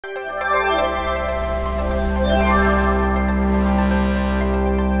When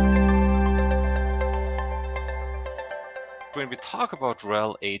we talk about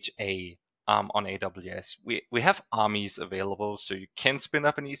RHEL HA on AWS, we have armies available, so you can spin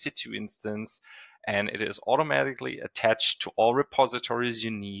up an EC2 instance, and it is automatically attached to all repositories you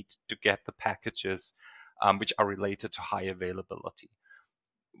need to get the packages which are related to high availability.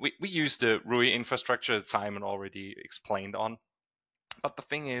 We use the Rui infrastructure that Simon already explained on, but the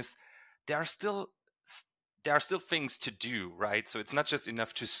thing is, there are still things to do, right? So it's not just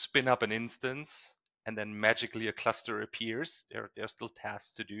enough to spin up an instance and then magically a cluster appears. There are still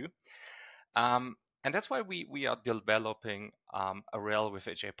tasks to do. And that's why we are developing a RHEL with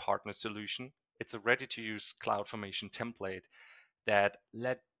HA partner solution. It's a ready-to-use CloudFormation template that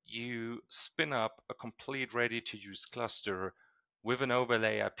let you spin up a complete ready-to-use cluster with an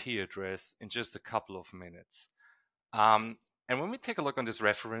overlay IP address in just a couple of minutes. And when we take a look on this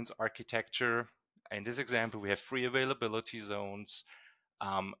reference architecture, in this example, we have 3 availability zones,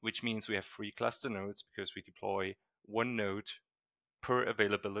 which means we have 3 cluster nodes because we deploy 1 node per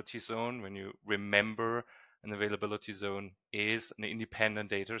availability zone. When you remember, an availability zone is an independent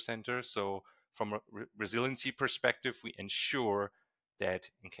data center. So from a resiliency perspective, we ensure that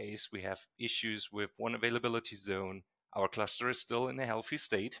in case we have issues with one availability zone, our cluster is still in a healthy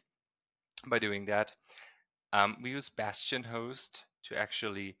state. By doing that, we use Bastion host to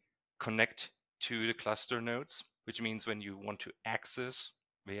actually connect to the cluster nodes, which means when you want to access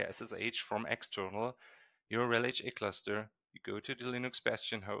via SSH from external your RHEL HA cluster, you go to the Linux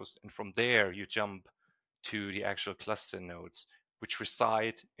Bastion host, and from there you jump to the actual cluster nodes, which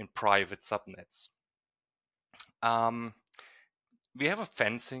reside in private subnets. We have a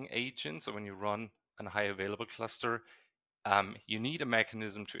fencing agent, so when you run a high available cluster, you need a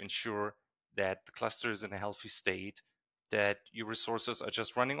mechanism to ensure that the cluster is in a healthy state, that your resources are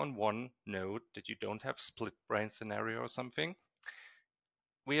just running on one node, that you don't have split brain scenario or something.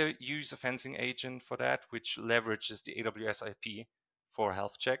 We use a fencing agent for that, which leverages the AWS IP for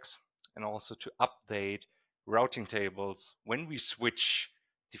health checks and also to update routing tables when we switch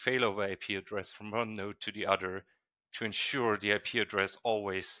the failover IP address from one node to the other to ensure the IP address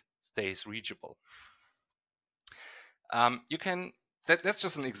always stays reachable. That's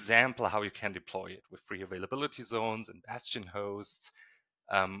just an example of how you can deploy it with 3 availability zones and Bastion hosts,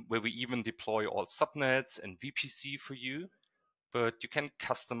 where we even deploy all subnets and VPC for you. But you can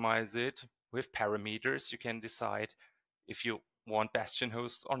customize it with parameters. You can decide if you want Bastion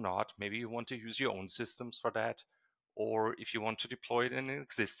hosts or not. Maybe you want to use your own systems for that. Or if you want to deploy it in an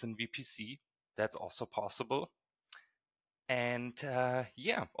existing VPC, that's also possible. And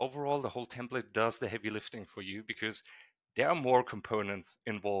yeah, overall, the whole template does the heavy lifting for you because there are more components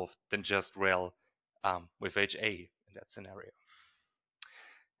involved than just RHEL with HA in that scenario.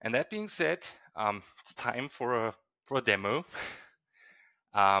 And that being said, it's time for a demo.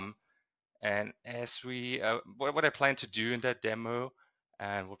 And as we, what I plan to do in that demo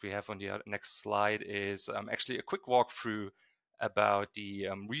and what we have on the next slide is actually a quick walkthrough about the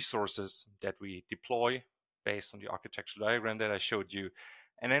resources that we deploy based on the architectural diagram that I showed you.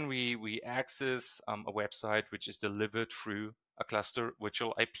 And then we access a website which is delivered through a cluster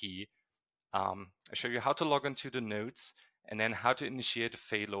virtual IP. I show you how to log into the nodes and then how to initiate a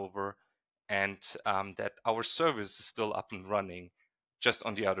failover, and that our service is still up and running just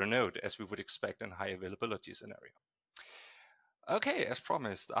on the other node as we would expect in a high availability scenario. Okay, as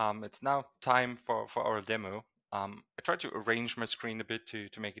promised, it's now time for our demo. I tried to arrange my screen a bit to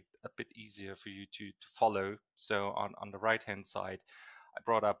make it a bit easier for you to follow. So on the right-hand side, I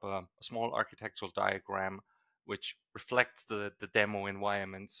brought up a small architectural diagram which reflects the demo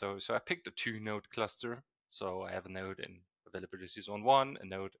environment. So I picked a 2-node cluster. So I have a node in availability zone 1, a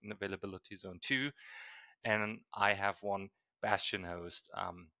node in availability zone 2, and I have one Bastion host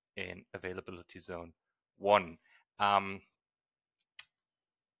in availability zone 1. On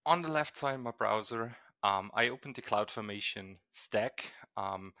the left side of my browser, I opened the CloudFormation stack.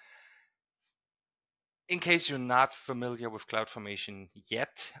 In case you're not familiar with CloudFormation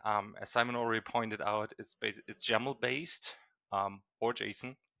yet, as Simon already pointed out, it's YAML based or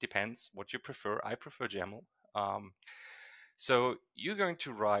JSON, depends what you prefer. I prefer YAML. So you're going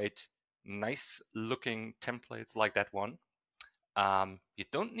to write nice looking templates like that one. You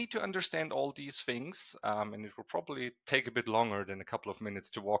don't need to understand all these things, and it will probably take a bit longer than a couple of minutes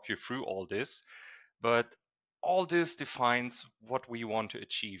to walk you through all this, but all this defines what we want to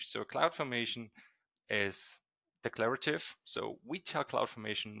achieve. So CloudFormation is declarative. So we tell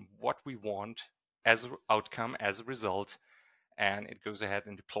CloudFormation what we want as an outcome, as a result, and it goes ahead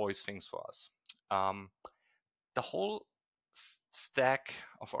and deploys things for us. The whole stack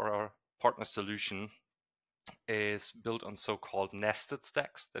of our partner solution is built on so-called nested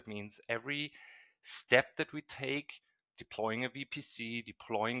stacks. That means every step that we take, deploying a VPC,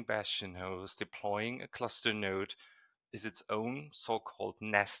 deploying Bastion host, deploying a cluster node, is its own so-called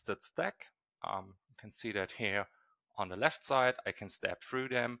nested stack. You can see that here on the left side. I can step through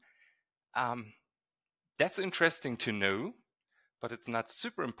them. That's interesting to know, but it's not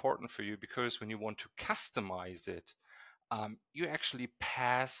super important for you, because when you want to customize it, you actually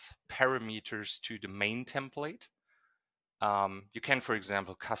pass parameters to the main template. You can, for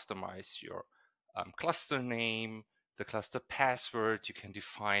example, customize your cluster name, the cluster password. You can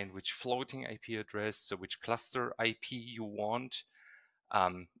define which floating IP address, so which cluster IP you want,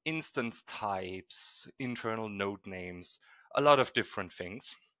 instance types, internal node names, a lot of different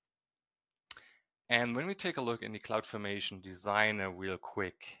things. And when we take a look in the CloudFormation Designer real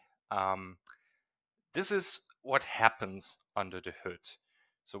quick, this is what happens under the hood.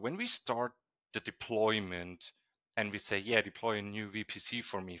 So when we start the deployment and we say, yeah, deploy a new VPC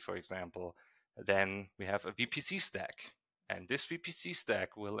for me, for example, then we have a VPC stack. And this VPC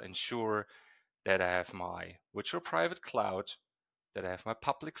stack will ensure that I have my virtual private cloud, that I have my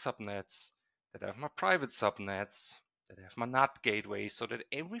public subnets, that I have my private subnets, that I have my NAT gateway, so that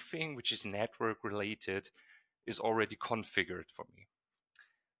everything which is network related is already configured for me.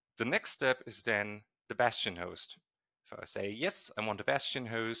 The next step is then the Bastion host. If I say, yes, I want a Bastion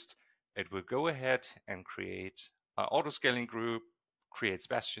host, it will go ahead and create an auto-scaling group, creates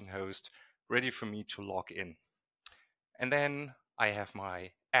Bastion host, ready for me to log in. And then I have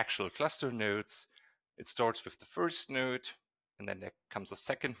my actual cluster nodes. It starts with the first node, and then there comes a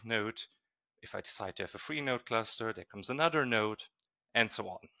second node. If I decide to have a 3-node cluster, there comes another node, and so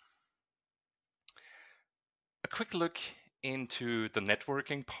on. A quick look into the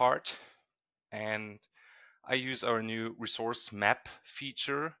networking part, and I use our new resource map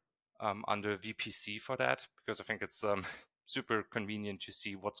feature under VPC for that, because I think it's super convenient to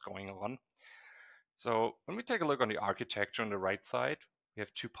see what's going on. So when we take a look on the architecture on the right side, we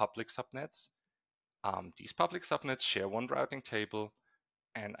have 2 public subnets. These public subnets share one routing table,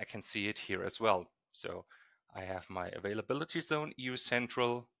 and I can see it here as well. So I have my availability zone EU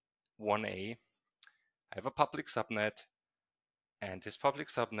Central 1A. I have a public subnet, and this public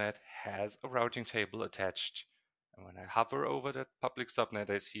subnet has a routing table attached. And when I hover over that public subnet,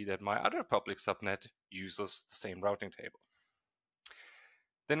 I see that my other public subnet uses the same routing table.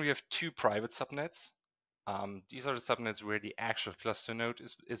 Then we have 2 private subnets. These are the subnets where the actual cluster node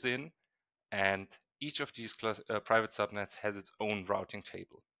is in, and each of these private subnets has its own routing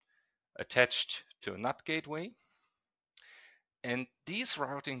table attached to a NAT gateway. And these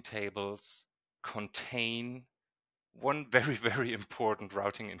routing tables contain one very, very important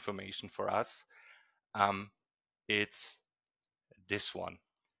routing information for us. It's this one,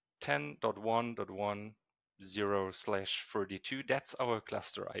 10.1.1.0/32. That's our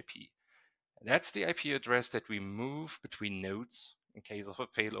cluster IP. That's the IP address that we move between nodes in case of a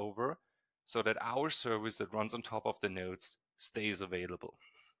failover, so that our service that runs on top of the nodes stays available.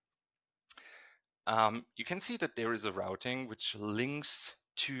 You can see that there is a routing which links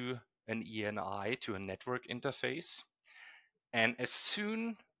to an ENI, to a network interface. And as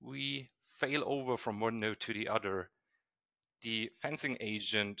soon we fail over from one node to the other, the fencing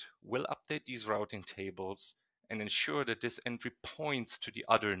agent will update these routing tables and ensure that this entry points to the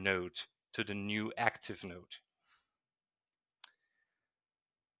other node, to the new active node.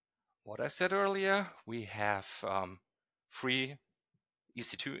 What I said earlier, we have 3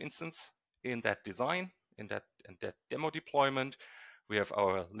 EC2 instances in that design, in that demo deployment. We have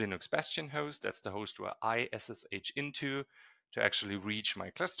our Linux Bastion host. That's the host where I SSH into to actually reach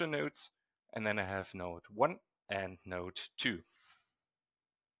my cluster nodes. And then I have node 1 and node 2.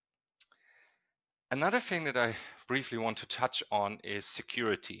 Another thing that I briefly want to touch on is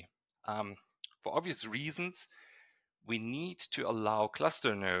security. For obvious reasons, we need to allow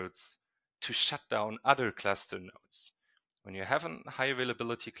cluster nodes to shut down other cluster nodes. When you have a high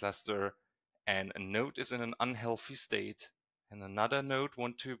availability cluster and a node is in an unhealthy state and another node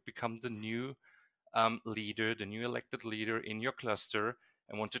wants to become the new leader, the new elected leader in your cluster,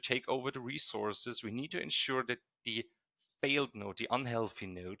 and want to take over the resources, we need to ensure that the failed node, the unhealthy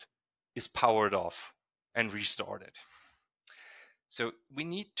node, is powered off and restarted. So we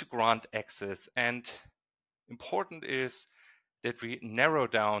need to grant access, and important is that we narrow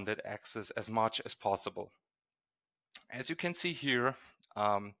down that access as much as possible. As you can see here,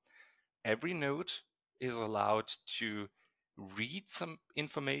 every node is allowed to read some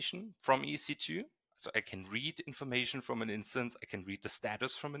information from EC2. So I can read information from an instance, I can read the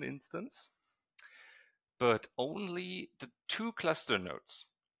status from an instance. but only the 2 cluster nodes.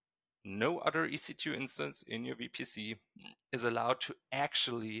 No other EC2 instance in your VPC is allowed to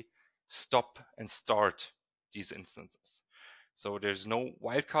actually stop and start these instances. So there's no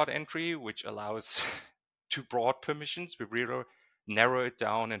wildcard entry, which allows too broad permissions. We really narrow it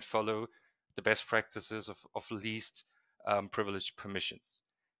down and follow the best practices of least privileged permissions.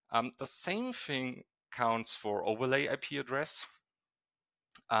 The same thing counts for overlay IP address.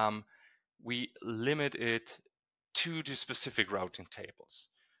 We limit it to the specific routing tables.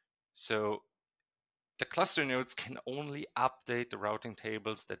 So the cluster nodes can only update the routing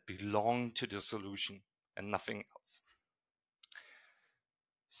tables that belong to the solution and nothing else.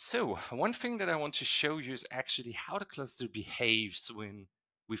 So one thing that I want to show you is actually how the cluster behaves when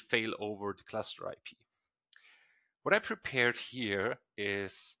we fail over the cluster IP. What I prepared here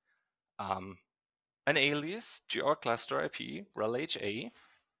is an alias to our cluster IP, relHA,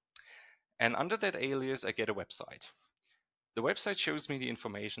 and under that alias I get a website. The website shows me the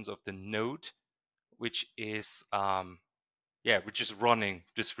information of the node which is running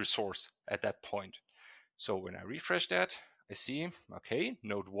this resource at that point. So when I refresh that, I see, okay,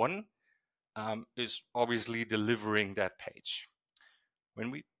 node 1 is obviously delivering that page. When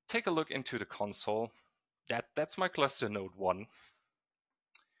we take a look into the console, that's my cluster node 1.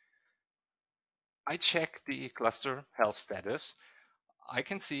 I check the cluster health status. I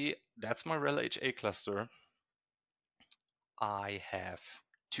can see that's my relHA cluster. I have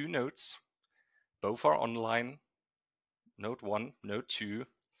 2 nodes. Both are online, node 1, node 2.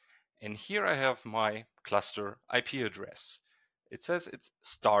 And here I have my cluster IP address. It says it's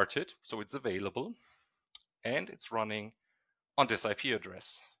started, so it's available, and it's running on this IP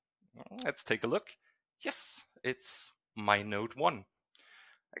address. Let's take a look. Yes, it's my node 1.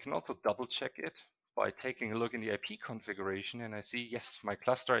 I can also double check it by taking a look in the IP configuration, and I see, yes, my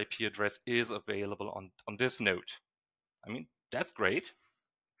cluster IP address is available on this node. I mean, that's great.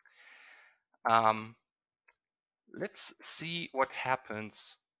 Let's see what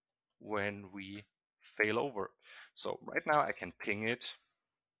happens when we fail over. So right now I can ping it.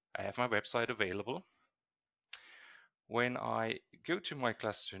 I have my website available. When I go to my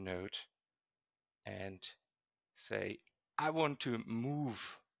cluster node and say, I want to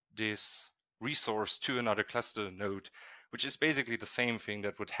move this resource to another cluster node, which is basically the same thing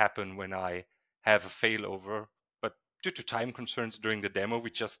that would happen when I have a failover, but due to time concerns during the demo,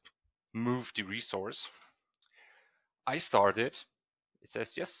 we just move the resource. I start it. It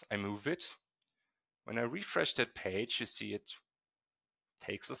says, yes, I move it. When I refresh that page, you see it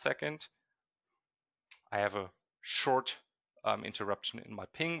takes a second. I have a short interruption in my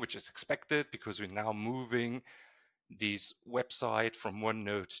ping, which is expected because we're now moving this website from one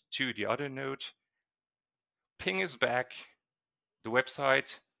node to the other node. Ping is back. The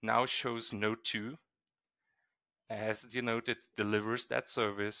website now shows node 2 as the node that delivers that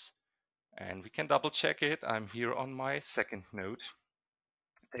service. And we can double check it. I'm here on my second node.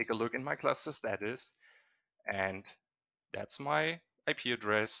 Take a look in my cluster status, and that's my IP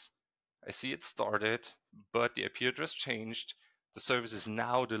address. I see it started, but the IP address changed. The service is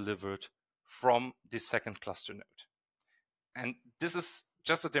now delivered from the second cluster node. And this is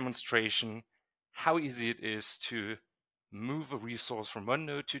just a demonstration how easy it is to move a resource from one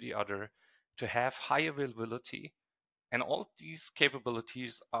node to the other, to have high availability. And all these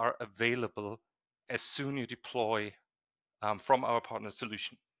capabilities are available as soon you deploy from our partner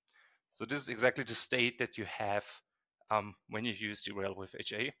solution. So this is exactly the state that you have when you use the RHEL with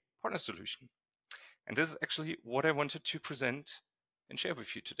HA partner solution. And this is actually what I wanted to present and share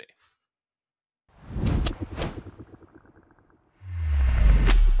with you today.